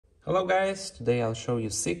Hello guys, today I'll show you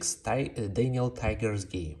 6 Daniel Tiger's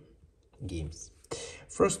games.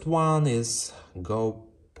 First one is go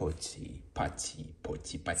potty.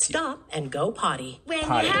 Stop and go potty. When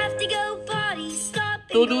Potty. you have to go potty, stop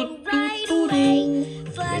and go right away.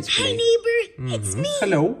 But hi neighbor, it's me,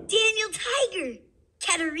 Hello. Daniel Tiger.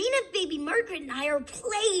 Katerina, baby Margaret and I are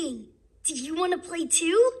playing. Did you want to play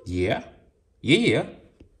too? Yeah.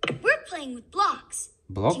 We're playing with blocks.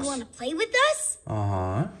 Blocks? Do you want to play with us?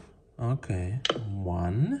 Okay.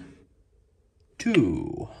 1,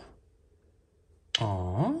 2.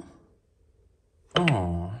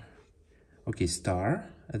 Okay, star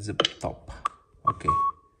at the top. Okay.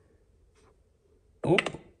 Up.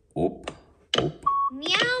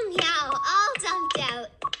 Meow meow, all dumped out.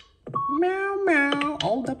 Meow,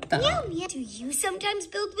 all up down. Meow meow. Do you sometimes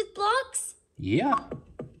build with blocks? Yeah.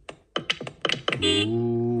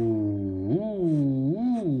 Ooh.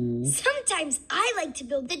 Sometimes I like to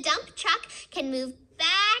build. The dump truck can move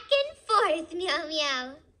back and forth, meow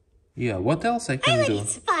meow. Yeah, what else I can do?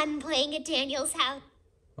 It's fun playing at Daniel's house.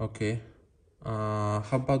 Okay. How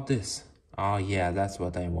about this? Oh, yeah, that's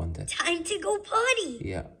what I wanted. Time to go potty.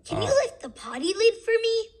 Yeah. Can you lift the potty lid for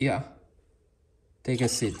me? Yeah. Take a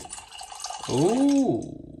seat.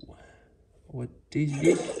 Oh. What is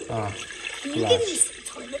this? Can you give me some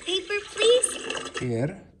toilet paper, please?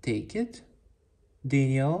 Here, take it.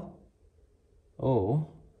 Daniel. Oh,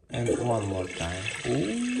 and one more time.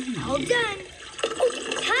 Oh, All done.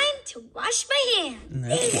 Time to wash my hands.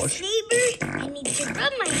 Let's Thanks, wash. neighbor. I need to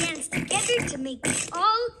rub my hands together to make them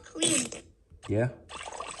all clean. yeah.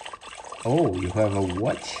 Oh, you have a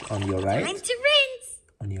watch on your right? Time to rinse.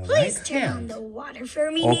 On your Please right turn on hand. the water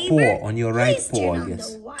for me, Or neighbor. paw, on your right Please paw, turn I on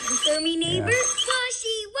guess. the water for me, neighbor.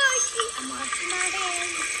 Washy. I'm washing my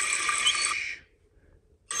hands.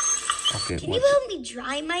 Okay, Can you help me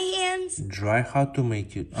dry my hands? Dry, how to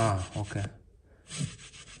make it? Okay.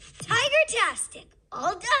 Tiger-tastic.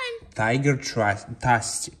 All done.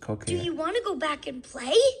 Tiger-tastic, okay. Do you want to go back and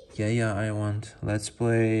play? Yeah, I want. Let's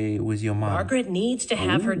play with your mom. Margaret needs to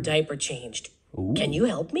have her diaper changed. Ooh. Can you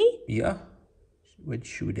help me? Yeah. What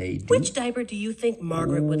should I do? Which diaper do you think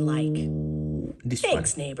Margaret would like? This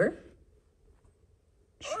Thanks, one. neighbor.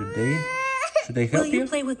 Should I help Will you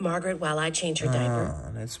play with Margaret while I change her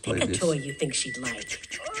diaper? Let's play Pick a this. toy you think she'd like.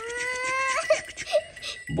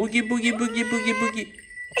 Boogie.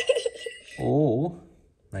 Oh,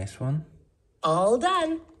 nice one. All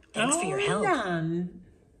done. Thanks for your help. Done.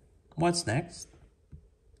 What's next?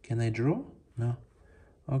 Can I draw? No.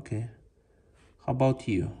 Okay. How about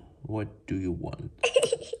you? What do you want?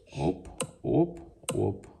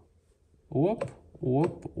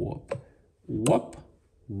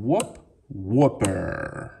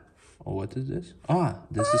 Whopper. Oh, what is this?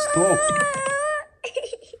 This is top.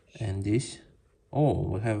 And this? Oh,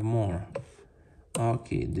 we have more.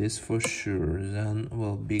 Okay, this for sure. Then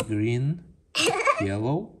will be green,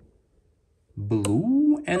 yellow,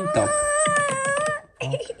 blue, and top.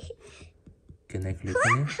 Okay. Can I click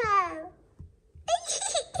on it?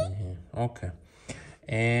 Okay.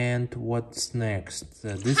 And what's next?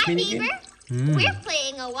 This Hi, mini game? neighbor. We're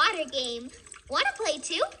playing a water game. Want to play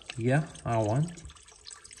too? Yeah, I want.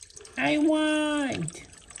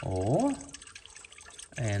 Oh.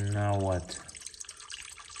 And now what?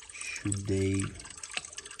 Should they...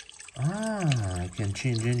 I can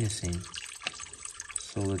change anything.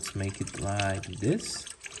 So let's make it like this.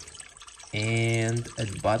 And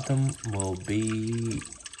at bottom will be...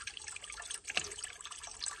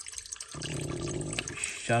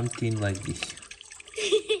 something like this.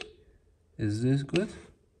 Is this good?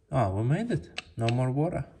 We made it. No more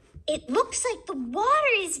water. It looks like the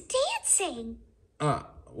water is dancing.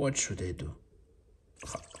 What should I do?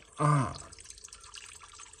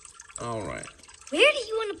 Alright. Where do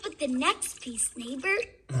you want to put the next piece, neighbor?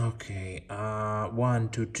 Okay, 1,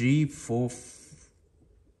 2, 3, 4.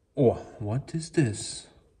 Oh, what is this?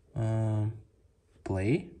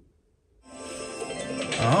 Play?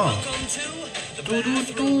 Welcome to the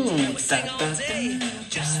bathroom. Sing all day,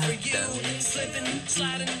 just for you. Slipping,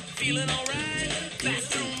 sliding, feeling alright.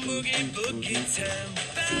 Bathroom boogie time.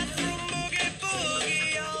 Bathroom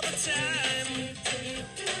boogie all the time.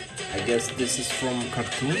 I guess this is from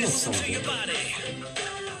cartoon or Listen to something. your body.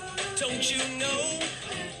 Don't you know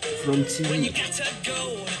From when you TV. got to go?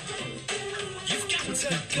 You've got to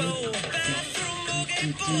go.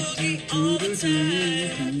 Bathroom boogie all the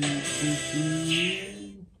time.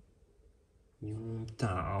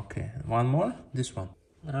 Okay, one more? This one.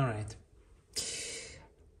 Alright.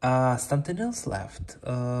 Something else left.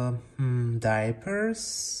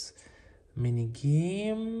 Diapers, mini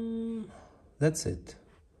game. That's it.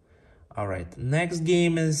 Alright, next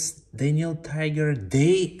game is Daniel Tiger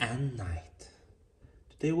Day and Night.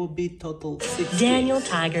 Today will be total 6 Daniel games.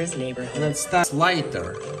 Tiger's Neighborhood. Let's start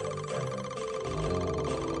lighter.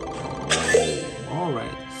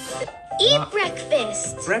 Alright. Eat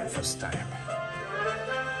breakfast. Breakfast time.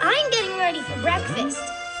 I'm getting ready for breakfast.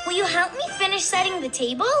 Will you help me finish setting the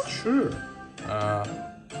table? Sure.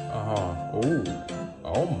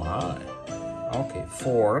 Oh my. Okay,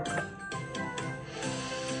 fork.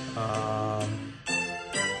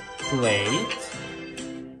 Plate.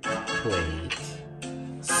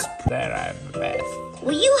 That I'm best.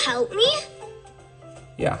 Will you help me?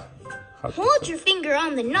 Yeah. Hold your finger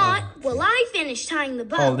on the knot while I finish tying the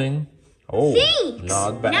bow. Holding. Oh, Thanks.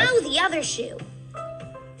 not bad. Now the other shoe.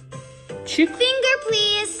 Chick. Finger,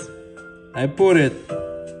 please. I put it.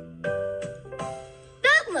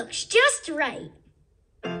 That looks just right.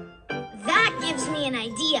 That gives me an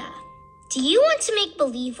idea. Do you want to make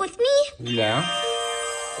believe with me? Yeah.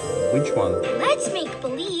 Which one? Let's make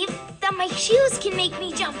believe that my shoes can make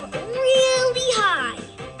me jump really high.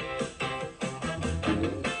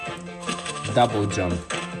 Double jump.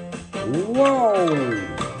 Whoa!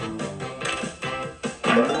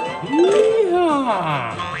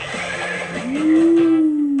 Yeehaw!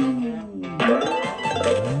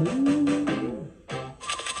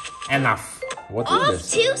 Enough. What is Off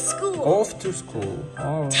this? to school. Off to school.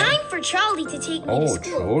 All right. Time for Charlie to take me to Oh,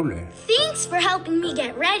 school. truly. Thanks for helping me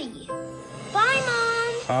get ready. Bye,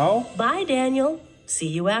 Mom. How? Bye, Daniel. See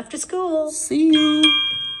you after school. See you.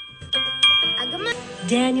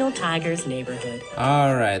 Daniel Tiger's Neighborhood.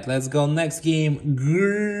 All right, let's go next game.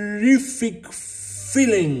 Grr-ific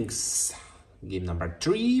feelings. Game number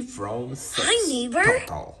 3 from 6. Hi, neighbor.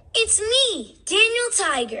 Total. It's me, Daniel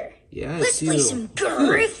Tiger. Yeah, Let's it's play you. some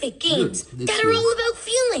Grr-ific games Good, it's that are you. all about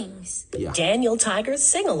feelings. Yeah. Daniel Tiger's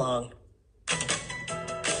Sing-Along.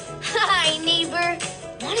 Hi, neighbor.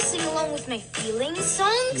 Want to sing along with my feelings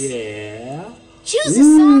songs? Yeah. Choose a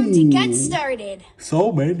song to get started.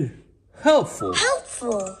 So many. Helpful.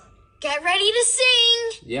 Helpful. Get ready to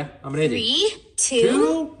sing. Yeah, I'm ready. 3,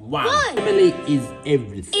 2, 1. 1. Family is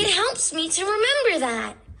everything. It helps me to remember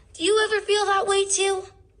that. Do you ever feel that way too?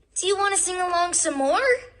 Do you want to sing along some more?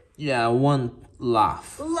 Yeah, one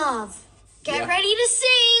laugh. Love. Get Yeah. ready to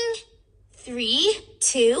sing. 3,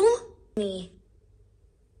 2, me.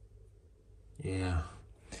 Yeah.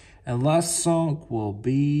 And last song will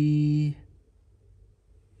be...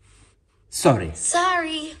 Sorry.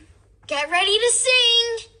 Sorry. Get ready to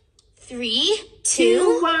sing. 3,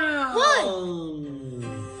 2, 1.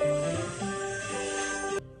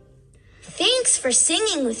 Thanks for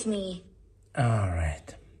singing with me. All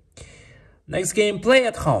right. Next game, play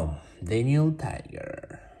at home. Daniel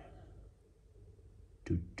Tiger.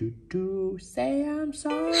 Say I'm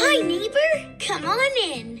sorry. Hi, neighbor. Come on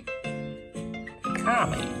in.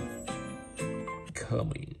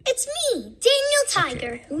 Coming. It's me, Daniel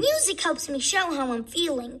Tiger. Music helps me show how I'm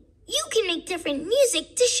feeling. You can make different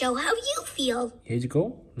music to show how you feel. Here you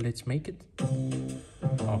go. Let's make it.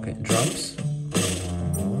 Okay, drums.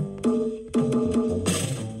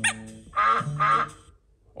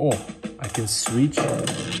 Oh, I can switch.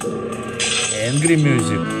 Angry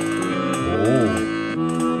music. Oh.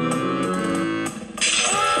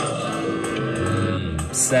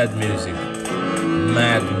 Sad music.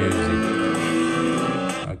 Mad music.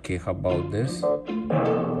 Okay, how about this?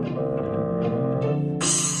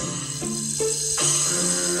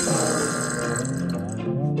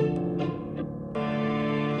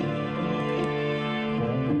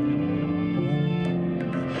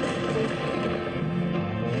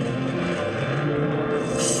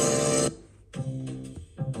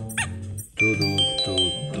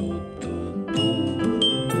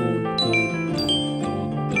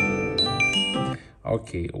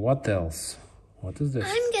 Okay, what else? What is this?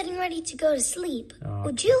 I'm getting ready to go to sleep.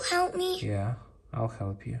 Would you help me? Yeah, I'll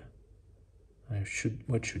help you.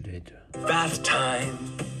 What should I do? Bath time.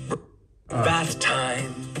 Bath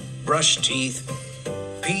time. Brush teeth.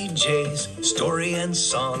 PJs. Story and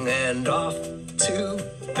song. And off to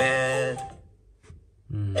bed.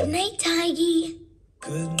 Good night, Tiggy.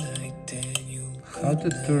 Good night, Daniel. How to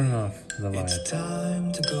turn off the light? It's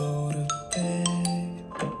time to go to bed.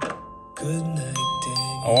 Good night,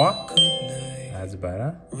 Daniel. Oh, Good night. that's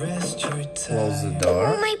better. Rest your time. Close the Oh,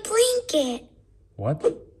 door. my blanket. What?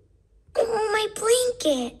 Oh, my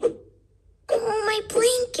blanket. Oh, my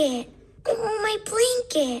blanket. Oh, my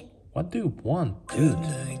blanket. What do you want, Good dude?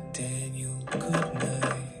 night, Daniel.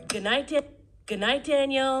 Good night. Good night,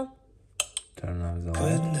 Daniel. Turn off the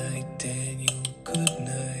Good light. night, Daniel. Good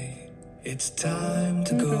night. It's time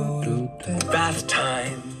to go to bed. Bath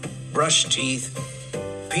time. Brush teeth.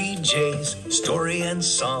 PJs, story and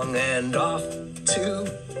song, and off to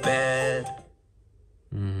bed.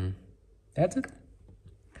 That's it?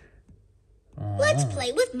 Let's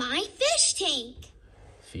play with my fish tank.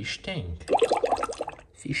 Fish tank.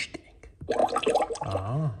 Fish tank.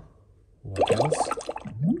 Ah. What else?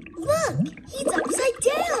 Look, he's upside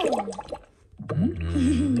down.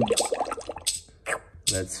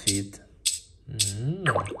 Let's feed.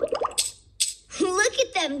 Look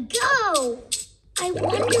at them go. I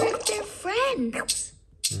wonder if they're friends.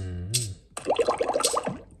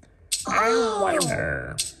 Oh.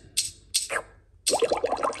 Wonder.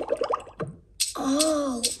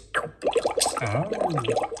 Oh. Oh.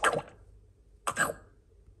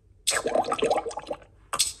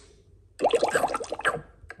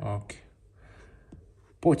 Okay.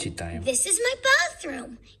 Potty time. This is my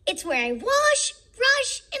bathroom. It's where I wash,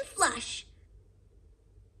 brush, and flush.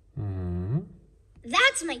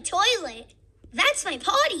 That's my toilet. That's my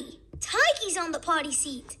potty. Tiggy's on the potty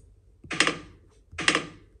seat. Tiggy's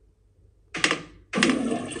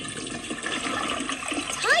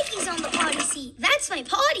on the potty seat. That's my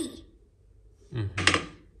potty.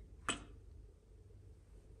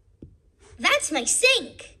 That's my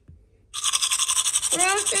sink.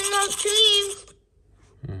 Brushing my teeth.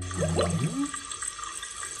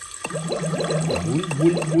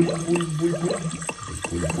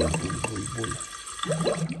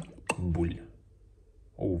 Bull.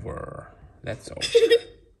 Over. That's all.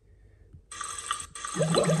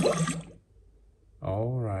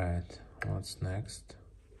 All right. What's next?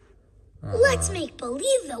 Let's make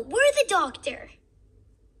believe that we're the doctor.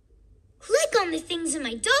 Click on the things in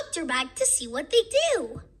my doctor bag to see what they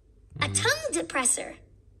do. A tongue depressor.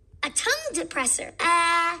 A tongue depressor.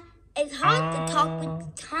 It's hard to talk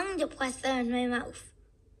with the tongue depressor in my mouth.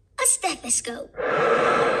 A stethoscope.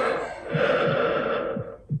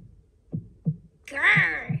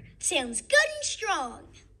 Grr! Sounds good and strong.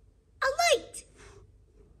 A light.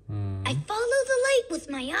 I follow the light with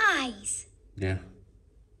my eyes. Yeah.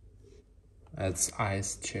 That's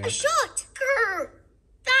ice check. A shot. Grr!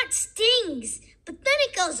 That stings, but then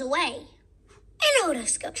it goes away. An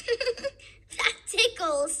otoscope. That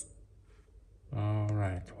tickles. All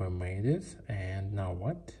right, we made it. And now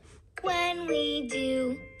what? When we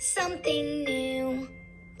do something new,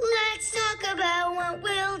 let's talk about what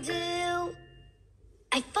we'll do.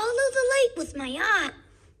 I follow the light with my eye.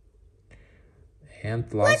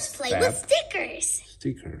 And last Let's play with stickers.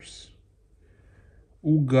 Stickers.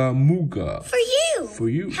 Ooga mooga. For you. For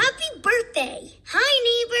you. Happy birthday. Hi,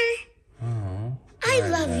 neighbor. Oh, I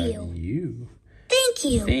love you. Thank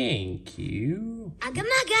you. Thank you.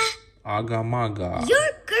 Agamaga. Agamaga.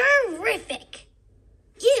 You're Grr-ific.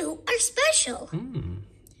 You are special.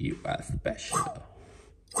 You are special.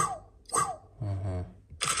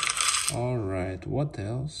 All right. What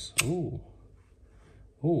else? Oh,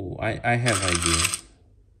 I have idea.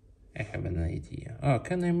 I have an idea. Oh,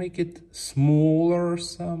 can I make it smaller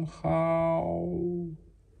somehow?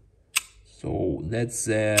 So that's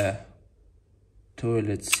the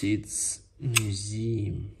toilet seats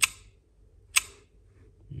museum.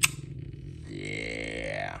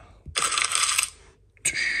 Yeah.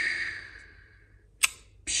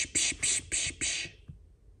 Psh, psh, psh, psh, psh.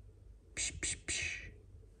 Psh, psh, psh.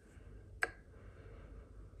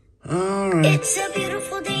 All right. It's a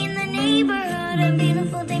beautiful day in the neighborhood, a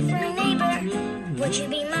beautiful day for a neighbor. Would you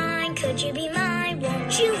be mine? Could you be mine?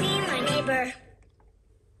 Won't you be my neighbor?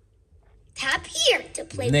 Tap here to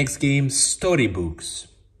play. Next game, storybooks.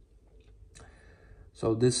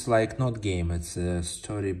 So this like not game, it's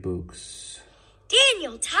storybooks.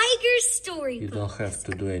 Daniel Tiger's storybook. You don't have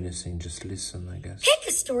to do anything, just listen, I guess. Pick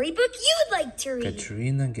a storybook you'd like to read.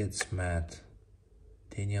 Katrina gets mad.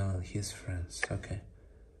 Daniel and his friends. Okay.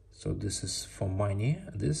 So this is for money.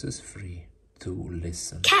 This is free to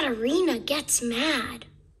listen. Katerina gets mad.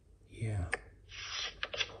 Yeah.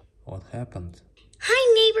 What happened?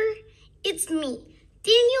 Hi, neighbor. It's me,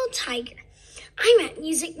 Daniel Tiger. I'm at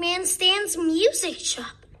Music Man Stan's music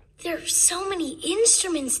shop. There are so many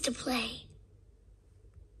instruments to play.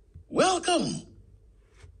 Welcome.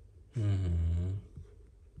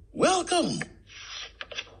 Welcome.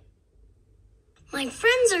 My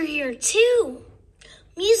friends are here too.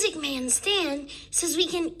 Music Man Stan says we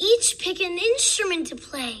can each pick an instrument to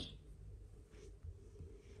play.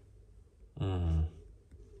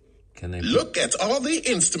 Can I Look at all the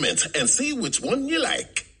instruments and see which one you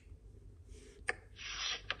like.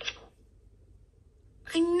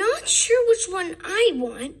 I'm not sure which one I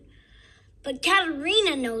want, but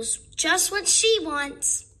Katerina knows just what she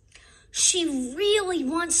wants. She really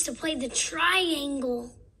wants to play the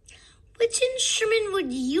triangle. Which instrument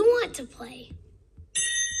would you want to play?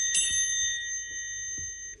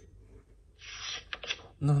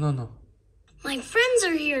 No, no, no. My friends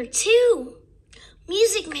are here too.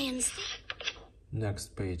 Music Man's.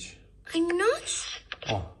 Next page. I'm not.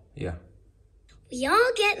 Oh, yeah. We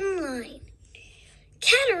all get in line.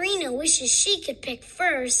 Katerina wishes she could pick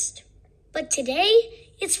first, but today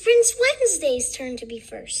it's Prince Wednesday's turn to be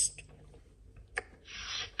first.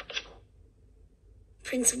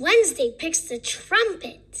 Prince Wednesday picks the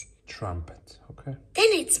trumpet. Trumpet, okay. Then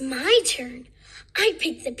it's my turn. I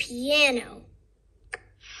pick the piano.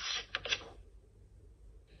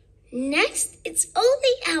 Next, it's Old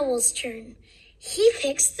the Owl's turn. He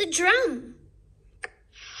picks the drum.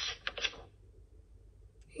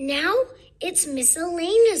 Now, it's Miss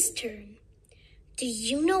Elena's turn. Do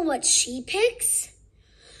you know what she picks?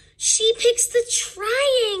 She picks the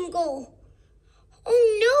triangle.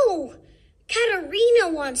 Oh no! Katerina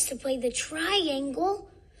wants to play the triangle.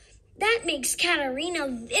 That makes Katerina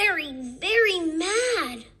very, very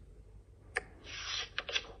mad.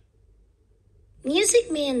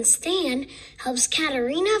 Music Man Stan helps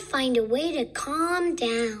Katerina find a way to calm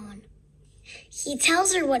down. He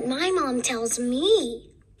tells her what my mom tells me.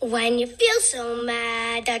 When you feel so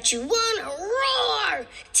mad that you want to roar,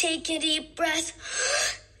 take a deep breath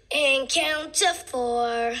and count to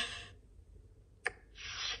 4.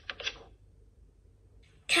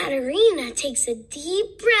 Katerina takes a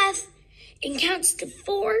deep breath and counts to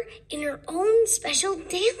 4 in her own special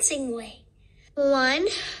dancing way. 1,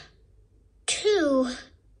 2,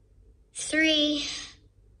 3,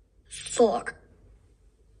 4.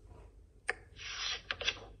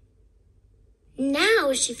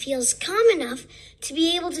 Now she feels calm enough to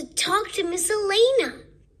be able to talk to Miss Elena.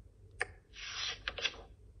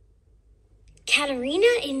 Katerina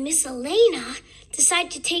and Miss Elena decide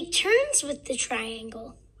to take turns with the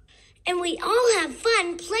triangle. And we all have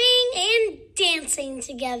fun playing and dancing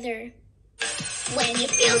together. When you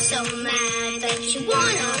feel so mad that you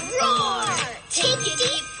wanna roar, take a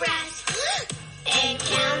deep breath and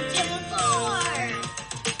count to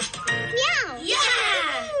 4. Meow!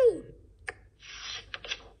 Yeah!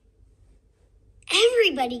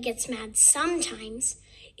 Everybody gets mad sometimes.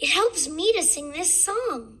 It helps me to sing this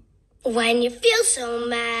song. When you feel so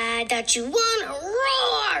mad that you wanna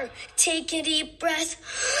roar, take a deep breath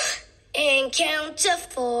and count to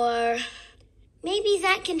 4. Maybe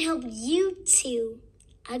that can help you too.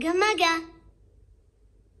 Ugga mugga.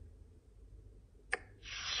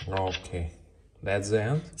 Okay, that's the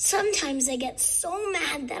end? Sometimes I get so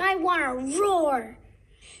mad that I want to roar.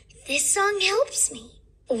 This song helps me.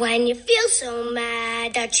 When you feel so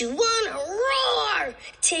mad that you want to roar,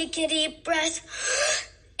 take a deep breath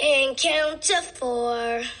and count to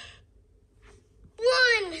 4.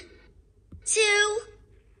 1, 2,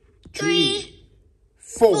 3,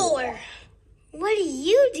 4. What do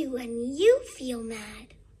you do when you feel mad?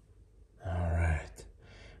 Alright.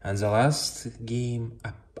 And the last game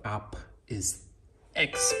up is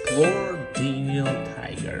Explore Daniel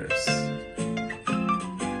Tiger's.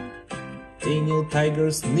 Daniel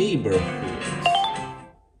Tiger's neighborhood.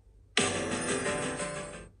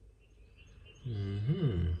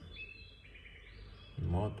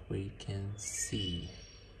 What we can see.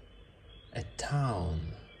 A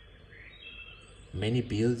town. Many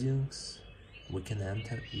buildings. We can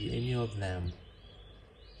enter any of them.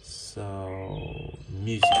 So,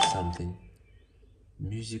 music something.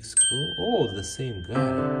 Music school. Oh, the same guy.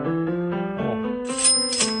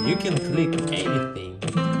 Oh, you can click anything.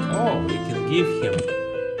 Oh, we can give him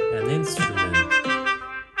an instrument.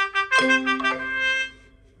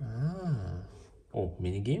 Oh,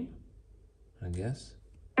 minigame? I guess.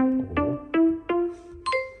 Oh.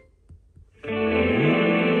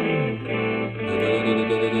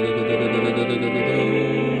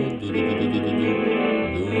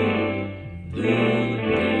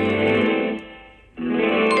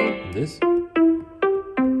 This?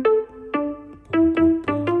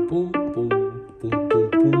 Boom, boom, boom, boom, boom,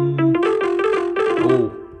 boom, boom. Oh.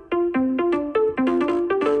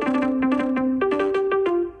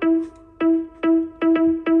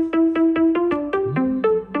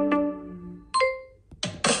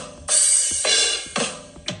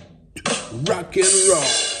 Rock and roll.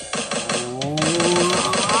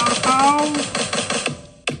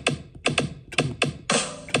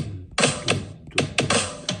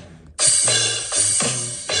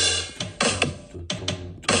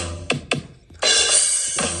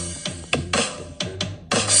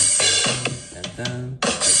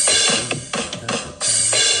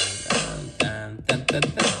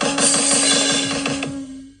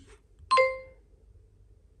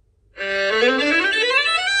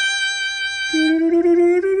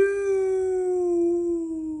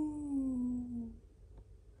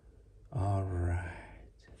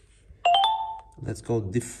 let's go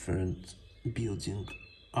different building.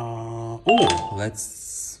 Oh,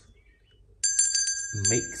 let's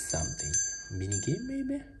make something. Mini game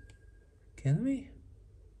maybe? Can we?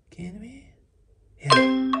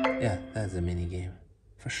 Yeah, that's a mini game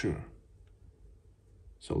for sure.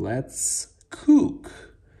 So let's cook.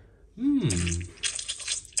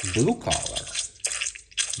 Blue color,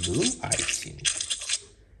 blue icing,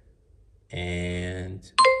 and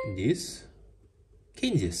this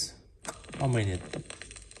candies. How many?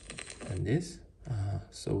 And this.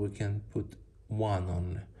 So we can put one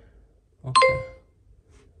only. Okay.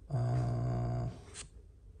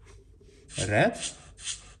 Red?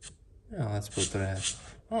 Yeah, let's put red.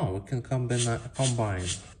 Oh, we can combine.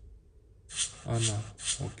 Oh no,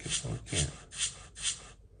 okay.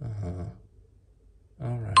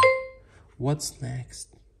 All right. What's next?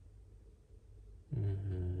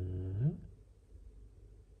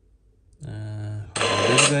 How about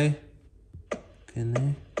this guy? Can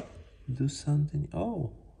I do something?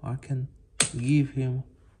 Oh, I can give him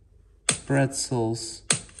pretzels,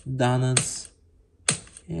 donuts.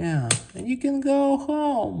 Yeah, and you can go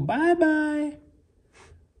home. Bye-bye.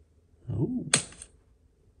 Oh,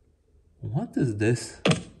 what is this?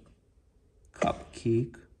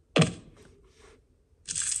 Cupcake.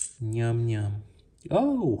 Yum, yum.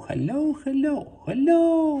 Oh, hello.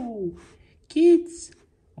 Kids,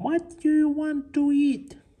 what do you want to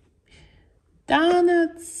eat?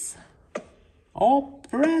 Donuts or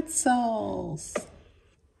pretzels?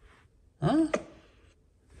 Huh?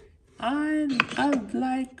 I'd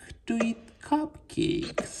like to eat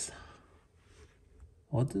cupcakes.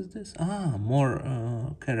 What is this? More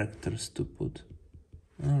characters to put.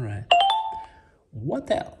 All right.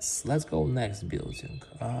 What else? Let's go next building.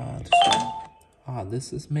 This one.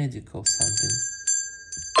 This is medical something.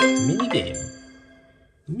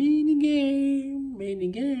 Mini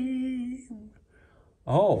game.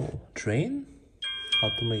 Oh, train? How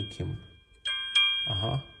to make him?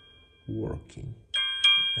 Working.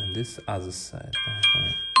 And this other side.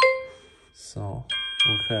 So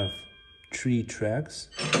we have 3 tracks.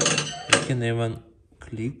 You can even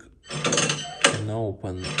click and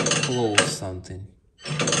open, close something.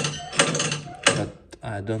 But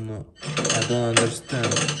I don't know. I don't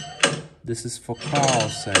understand. This is for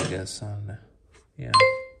cars, I guess, only. Yeah,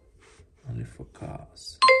 only for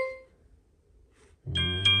cars.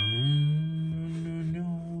 No.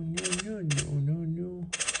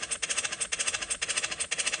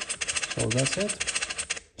 So that's it.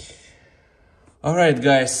 Alright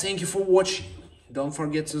guys, thank you for watching. Don't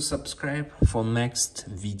forget to subscribe for next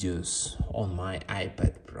videos on my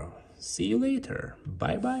iPad Pro. See you later.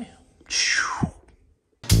 Bye bye.